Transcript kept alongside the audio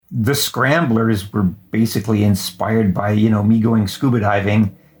the scramblers were basically inspired by, me going scuba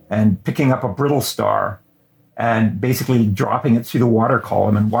diving and picking up a brittle star and basically dropping it through the water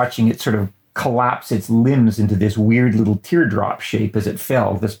column and watching it sort of collapse its limbs into this weird little teardrop shape as it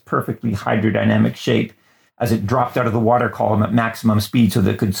fell, this perfectly hydrodynamic shape as it dropped out of the water column at maximum speed so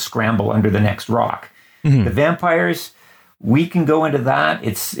that it could scramble under the next rock. Mm-hmm. The vampires, we can go into that.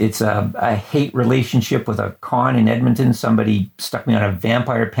 It's a hate relationship with a con in Edmonton. Somebody stuck me on a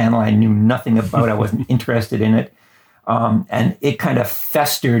vampire panel I knew nothing about. I wasn't interested in it. And it kind of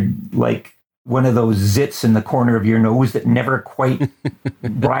festered like one of those zits in the corner of your nose that never quite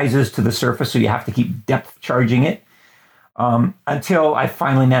rises to the surface, so you have to keep depth charging it until I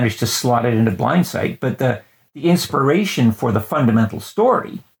finally managed to slot it into Blindsight. But the inspiration for the fundamental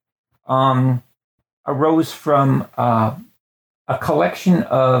story arose from a collection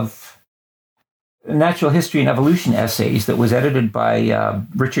of natural history and evolution essays that was edited by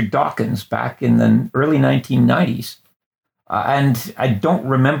Richard Dawkins back in the early 1990s. And I don't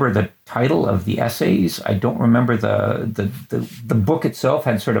remember the title of the essays. I don't remember the book itself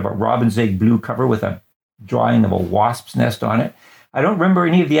had sort of a robin's egg blue cover with a drawing of a wasp's nest on it. I don't remember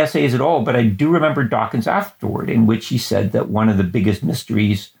any of the essays at all, but I do remember Dawkins afterward, in which he said that one of the biggest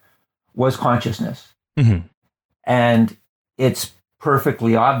mysteries was consciousness. Mm-hmm. And it's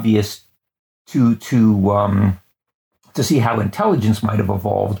perfectly obvious to see how intelligence might have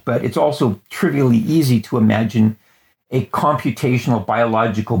evolved, but it's also trivially easy to imagine a computational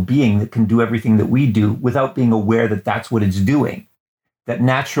biological being that can do everything that we do without being aware that that's what it's doing. That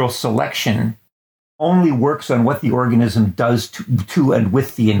natural selection only works on what the organism does to and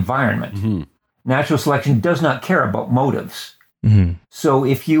with the environment. Mm-hmm. Natural selection does not care about motives. Mm-hmm. So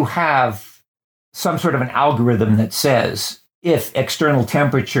if you have some sort of an algorithm that says, if external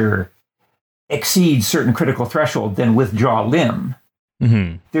temperature exceeds certain critical threshold, then withdraw limb.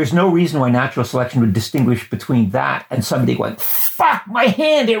 Mm-hmm. There's no reason why natural selection would distinguish between that and somebody going, fuck, my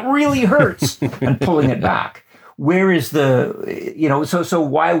hand, it really hurts, and pulling it back. Where is so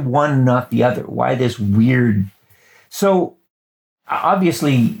why one, not the other? Why this weird? So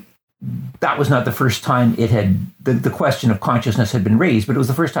obviously that was not the first time the question of consciousness had been raised, but it was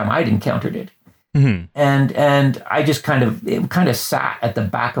the first time I'd encountered it. Mm-hmm. And I just it kind of sat at the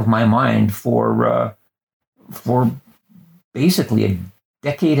back of my mind for basically a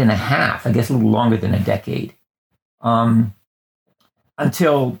decade and a half, I guess a little longer than a decade,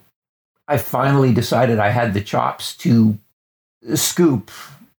 until I finally decided I had the chops to scoop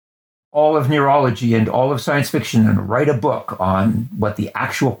all of neurology and all of science fiction and write a book on what the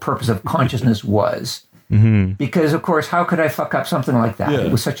actual purpose of consciousness was. Mm-hmm. Because, of course, how could I fuck up something like that? Yeah.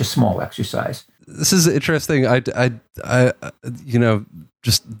 It was such a small exercise. This is interesting. I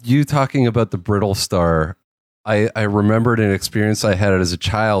just you talking about the brittle star, I remembered an experience I had as a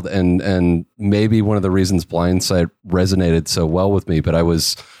child, and maybe one of the reasons Blindsight resonated so well with me. But I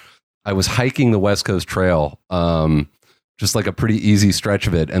was hiking the West Coast Trail, just like a pretty easy stretch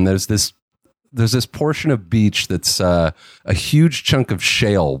of it, and there's this portion of beach that's a huge chunk of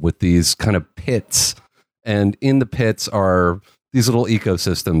shale with these kind of pits, and in the pits are these little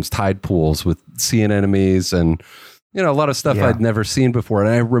ecosystems, tide pools with sea anemones, and a lot of stuff I'd never seen before. And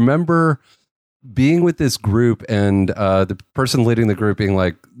I remember being with this group and the person leading the group being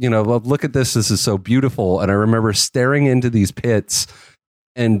like, look at this. This is so beautiful. And I remember staring into these pits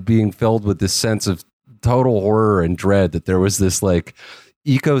and being filled with this sense of total horror and dread that there was this like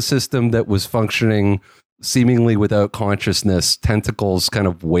ecosystem that was functioning seemingly without consciousness, tentacles kind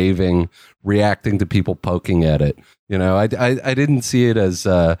of waving, reacting to people poking at it. I didn't see it as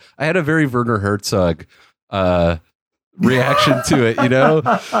I had a very Werner Herzog reaction to it.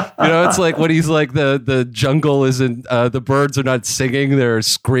 It's like when he's like the jungle isn't the birds are not singing, they're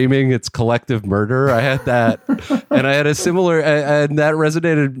screaming, it's collective murder. I had that, and I had a similar, and that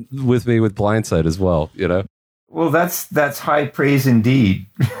resonated with me with Blindsight as well. Well, that's high praise indeed.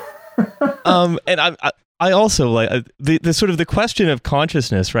 And I also like the sort of the question of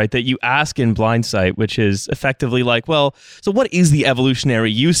consciousness, right, that you ask in Blindsight, which is effectively like, well, so what is the evolutionary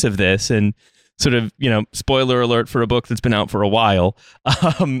use of this? And sort of, spoiler alert for a book that's been out for a while.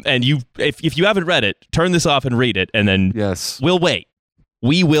 And if you haven't read it, turn this off and read it, and then we'll wait.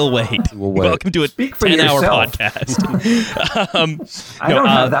 We will wait. We'll wait. Welcome to a 10-hour podcast. I don't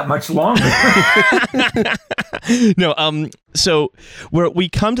have that much longer. So we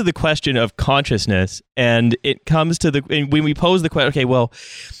come to the question of consciousness, and it comes to when we pose the question, okay, well,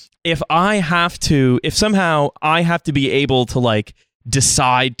 if somehow I have to be able to like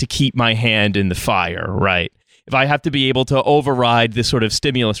decide to keep my hand in the fire, right? if I have to be able to override this sort of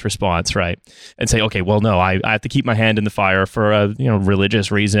stimulus response, right, and say, okay, well, no, I have to keep my hand in the fire for a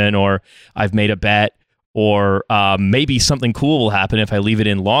religious reason, or I've made a bet, or maybe something cool will happen if I leave it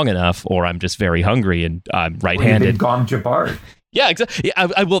in long enough, or I'm just very hungry and I'm right-handed. Gom Jabbar. Yeah, exactly.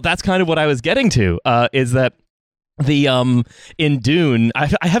 Yeah, well, that's kind of what I was getting to. Is that the in Dune?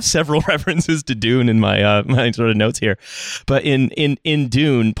 I have several references to Dune in my my sort of notes here, but in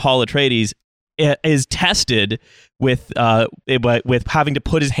Dune, Paul Atreides is tested with having to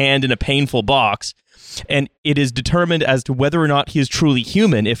put his hand in a painful box, and it is determined as to whether or not he is truly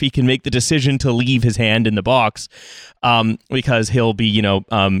human if he can make the decision to leave his hand in the box, because he'll be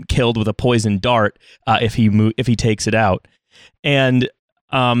killed with a poison dart if he takes it out. And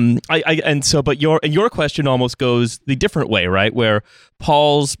but your question almost goes the different way, right? Where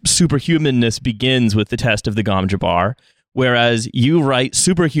Paul's superhumanness begins with the test of the Gom Jabbar, whereas you write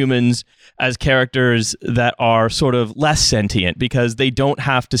superhumans as characters that are sort of less sentient because they don't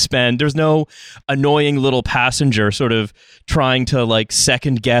have to there's no annoying little passenger sort of trying to like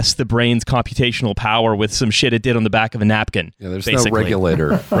second guess the brain's computational power with some shit it did on the back of a napkin. Yeah, there's basically. no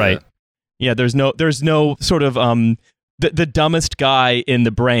regulator. Right. Yeah, there's no sort of the dumbest guy in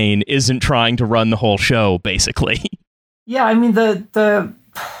the brain isn't trying to run the whole show, basically. Yeah, I mean the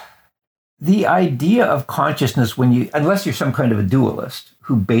idea of consciousness, unless you're some kind of a dualist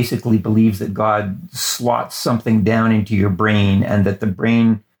who basically believes that God slots something down into your brain and that the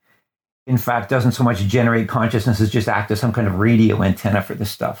brain, in fact, doesn't so much generate consciousness as just act as some kind of radio antenna for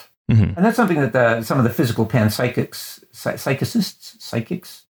this stuff. Mm-hmm. And that's something that some of the physical psychics,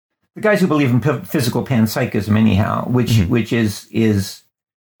 the guys who believe in physical panpsychism anyhow, which is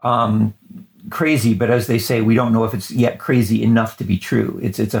crazy, but as they say, we don't know if it's yet crazy enough to be true.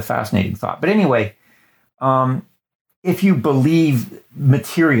 It's a fascinating thought. But anyway, if you believe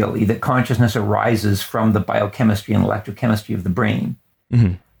materially that consciousness arises from the biochemistry and electrochemistry of the brain,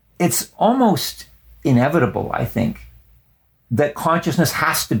 mm-hmm. it's almost inevitable, I think, that consciousness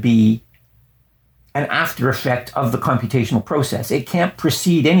has to be an after effect of the computational process. It can't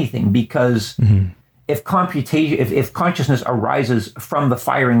precede anything because mm-hmm. if consciousness arises from the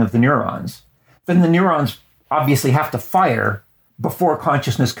firing of the neurons, then the neurons obviously have to fire before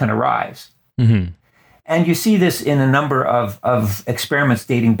consciousness can arise. Mm-hmm. And you see this in a number of experiments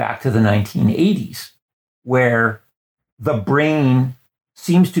dating back to the 1980s, where the brain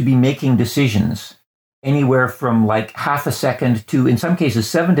seems to be making decisions anywhere from like half a second to, in some cases,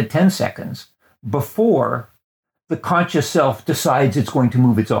 7 to 10 seconds before the conscious self decides it's going to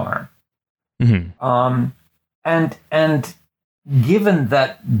move its arm. Mm-hmm. And given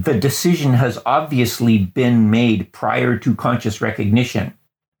that the decision has obviously been made prior to conscious recognition,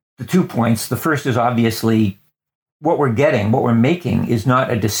 the 2 points, the first is obviously what we're making is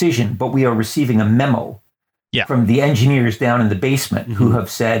not a decision, but we are receiving a memo from the engineers down in the basement mm-hmm.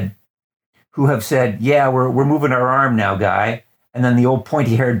 who have said, yeah, we're moving our arm now, guy. And then the old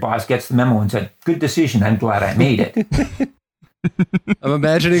pointy-haired boss gets the memo and said, good decision, I'm glad I made it. I'm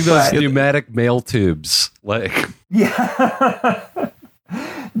imagining those pneumatic mail tubes. Yeah.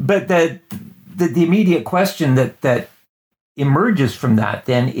 But the immediate question that emerges from that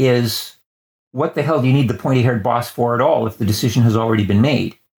then is, what the hell do you need the pointy-haired boss for at all if the decision has already been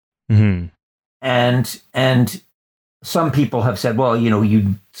made? Mm-hmm. And some people have said, well,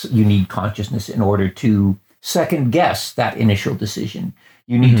 you need consciousness in order to second guess that initial decision.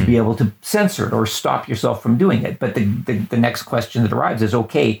 You need mm-hmm. to be able to censor it or stop yourself from doing it. But the next question that arrives is,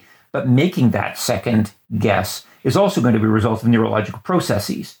 okay, but making that second guess is also going to be a result of neurological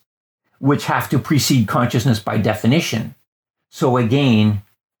processes, which have to precede consciousness by definition. So again,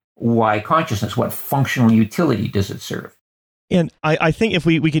 why consciousness? What functional utility does it serve? And I think if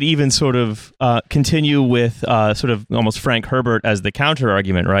we could even sort of continue with sort of almost Frank Herbert as the counter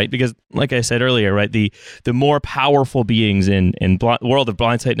argument, right? Because like I said earlier, right, the more powerful beings in world of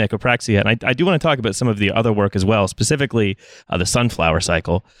blindsight and echopraxia, and I do want to talk about some of the other work as well, specifically the sunflower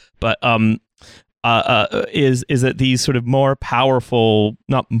cycle, but is that these sort of more powerful,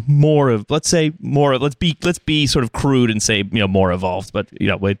 not more of, let's be sort of crude and say, more evolved, but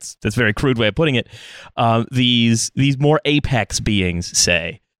that's a very crude way of putting it. These more apex beings,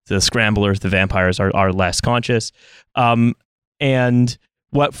 say the scramblers, the vampires are less conscious. And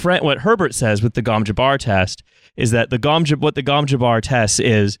what Herbert says with the Gom Jabbar test is that what the Gom Jabbar test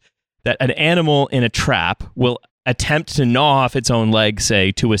is that an animal in a trap will attempt to gnaw off its own leg,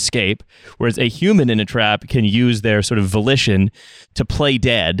 say, to escape, whereas a human in a trap can use their sort of volition to play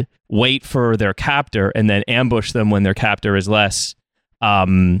dead, wait for their captor, and then ambush them when their captor is less,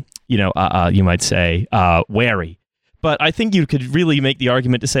 you might say, wary. But I think you could really make the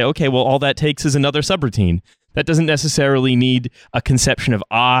argument to say, okay, well, all that takes is another subroutine. That doesn't necessarily need a conception of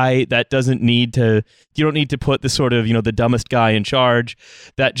I. That doesn't need to, you don't need to put the sort of, the dumbest guy in charge.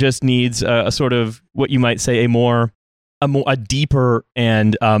 That just needs a sort of, what you might say, a deeper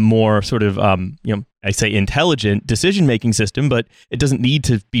and more sort of, I say intelligent decision-making system, but it doesn't need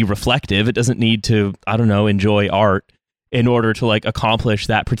to be reflective. It doesn't need to, enjoy art in order to like accomplish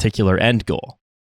that particular end goal.